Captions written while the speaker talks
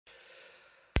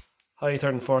Hi,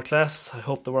 third and fourth class. I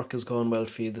hope the work is going well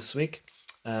for you this week.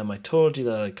 I told you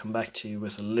that I'd come back to you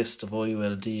with a list of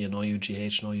OULD and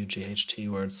OUGH and OUGHT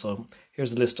words. So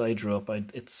here's a list I drew up.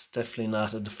 It's definitely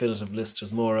not a definitive list.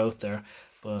 There's more out there,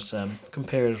 but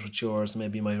compare it with yours.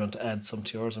 Maybe you might want to add some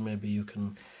to yours, or maybe you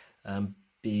can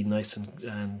be nice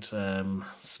and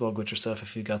smug with yourself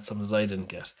if you got some that I didn't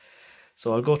get.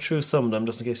 So I'll go through some of them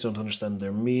just in case you don't understand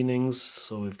their meanings.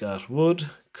 So we've got would,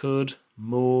 could,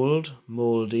 mold,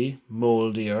 moldy,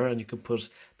 moldier, and you can put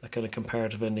that kind of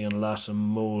comparative ending on Latin,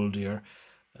 moldier.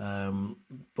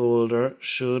 Boulder,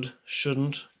 should,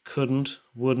 shouldn't, couldn't,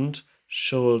 wouldn't,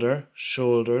 shoulder,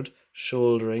 shouldered,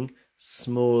 shouldering,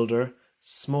 smolder,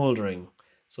 smoldering.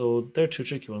 So they're two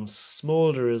tricky ones.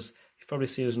 Smolder is, you've probably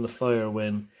seen it in the fire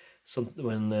when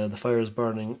the fire is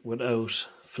burning without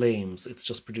flames, it's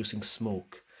just producing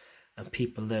smoke, and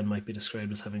people then might be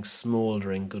described as having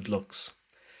smouldering good looks.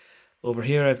 Over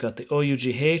here I've got the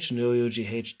OUGH and the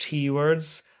OUGHT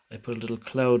words. I put a little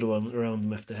cloud one around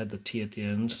them if they had the T at the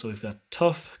end. So we've got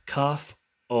tough, cough,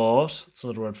 ought. It's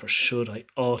another word for should. I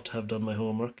ought to have done my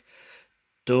homework.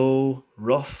 Dough,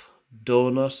 rough,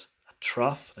 donut, a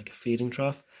trough, like a feeding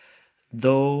trough.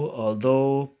 Though,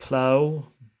 although, plough,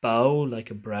 bough,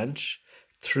 like a branch.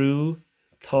 Through,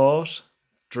 thought,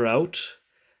 drought,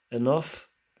 enough,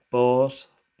 bought,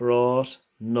 brought,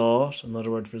 naught,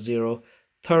 another word for zero,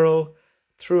 thorough,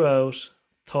 throughout,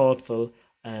 thoughtful,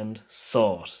 and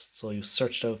sought. So you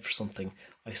searched out for something.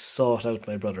 I sought out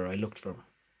my brother. I looked for him.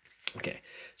 Okay,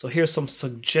 so here's some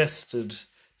suggested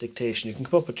dictation. You can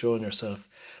come up with your own yourself.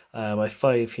 I have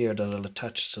 5 here that I'll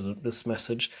attach to this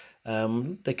message.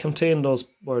 They contain those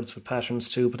words with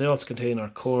patterns too, but they also contain our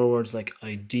core words like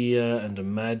idea and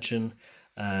imagine.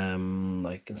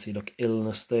 I can see, look,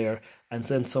 illness there, and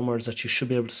then some words that you should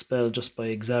be able to spell just by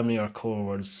examining our core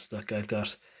words. Like I've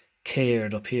got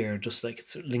cared up here, just like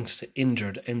it's linked to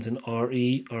injured, ends in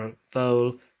RE, or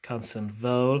vowel, consonant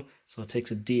vowel, so it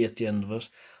takes a D at the end of it.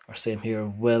 Or same here,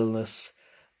 wellness,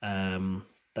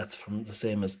 that's from the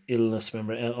same as illness.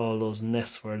 Remember, all those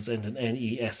ness words end in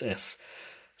NESS.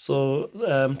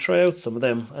 So try out some of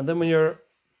them, and then when you're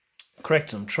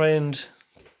correcting them, try and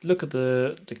look at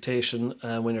the dictation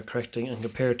when you're correcting and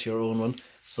compare it to your own one.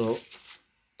 So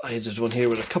I did one here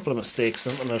with a couple of mistakes,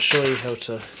 and I'll show you how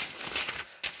to,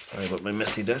 sorry about my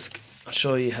messy desk, I'll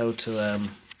show you how to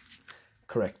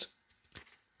correct.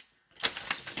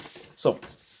 So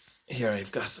here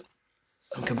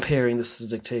I'm comparing this to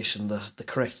the dictation, the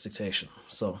correct dictation.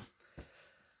 So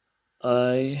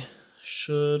I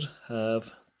should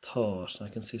have thought, I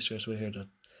can see straight away here that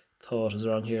thought is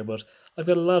wrong here, but I've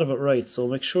got a lot of it right, so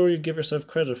make sure you give yourself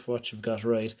credit for what you've got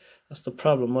right. That's the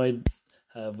problem I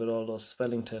have with all those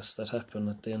spelling tests that happen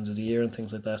at the end of the year and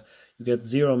things like that. You get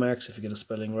 0 marks if you get a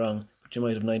spelling wrong, but you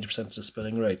might have 90% of the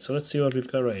spelling right. So let's see what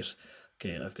we've got right.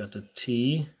 Okay, I've got the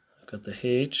T, I've got the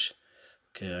H.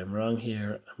 Okay, I'm wrong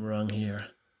here, I'm wrong here.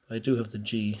 I do have the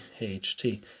G, H,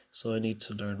 T, so I need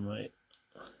to learn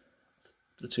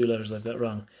the 2 letters I've got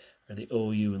wrong are the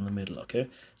OU in the middle, okay?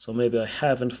 So maybe I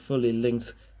haven't fully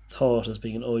linked thought as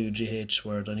being an OUGH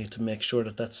word. I need to make sure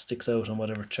that that sticks out on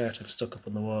whatever chart I've stuck up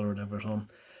on the wall or whatever at home.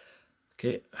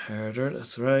 Okay, harder,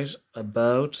 that's right.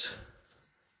 About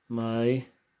my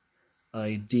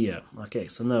idea. Okay,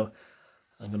 so now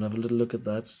I'm going to have a little look at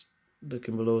that.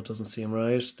 Looking below, it doesn't seem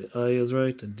right. The I is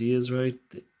right, the D is right,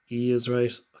 the E is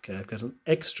right. Okay, I've got an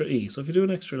extra E. So if you do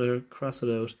an extra letter, cross it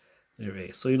out, your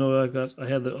A. So you know I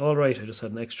had it all right, I just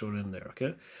had an extra one in there,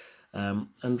 okay?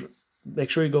 And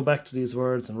make sure you go back to these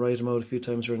words and write them out a few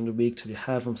times during the week till you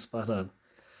have them spot on.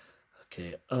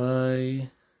 Okay, I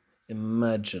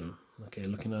imagine. Okay,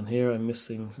 looking on here, I'm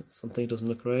missing something, doesn't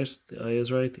look right. The I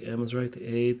is right, the M is right, the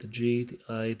A, the G, the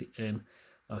I, the N.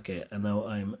 Okay, and now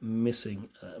I'm missing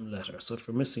a letter. So if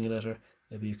you're missing a letter,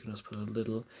 maybe you can just put a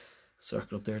little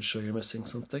circle up there to show you're missing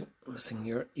something. Missing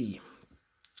your E.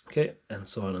 Okay, and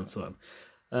so on and so on.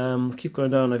 Keep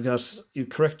going down. I've got you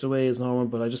correct away as normal,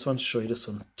 but I just want to show you this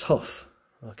one. Tough.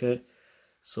 Okay,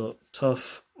 so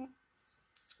tough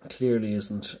clearly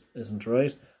isn't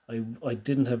right. I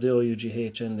didn't have the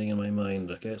OUGH ending in my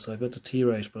mind. Okay, so I've got the T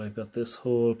right, but I've got this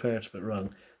whole part of it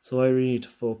wrong. So I really need to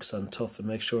focus on tough and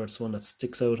make sure it's one that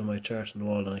sticks out on my chart on the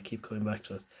wall, and I keep coming back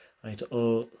to it. I need to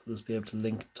always be able to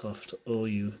link tough to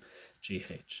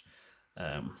OUGH.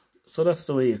 So that's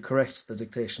the way you correct the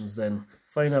dictations then.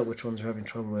 Find out which ones you're having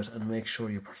trouble with and make sure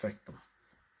you perfect them.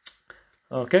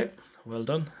 Okay, well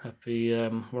done. Happy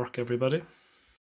work, everybody.